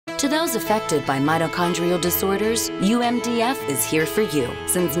To those affected by mitochondrial disorders, UMDF is here for you.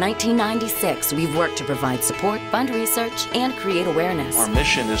 Since 1996, we've worked to provide support, fund research, and create awareness. Our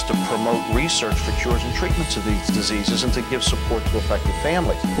mission is to promote research for cures and treatments of these diseases and to give support to affected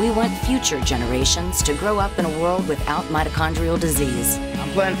families. We want future generations to grow up in a world without mitochondrial disease.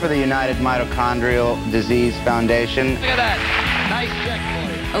 I'm playing for the United Mitochondrial Disease Foundation. Look at that. Nice check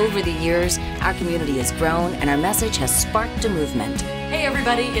for you. Over the years, our community has grown and our message has sparked a movement. Hey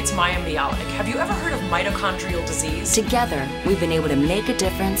everybody, it's Maya Mialik. Have you ever heard of mitochondrial disease? Together, we've been able to make a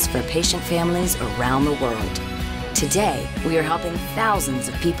difference for patient families around the world. Today, we are helping thousands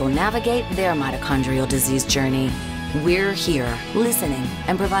of people navigate their mitochondrial disease journey. We're here, listening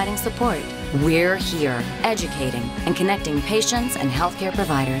and providing support. We're here, educating and connecting patients and healthcare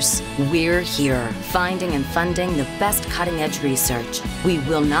providers. We're here, finding and funding the best cutting-edge research. We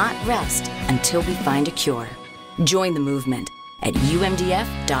will not rest until we find a cure. Join the movement at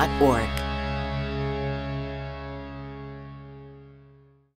umdf.org.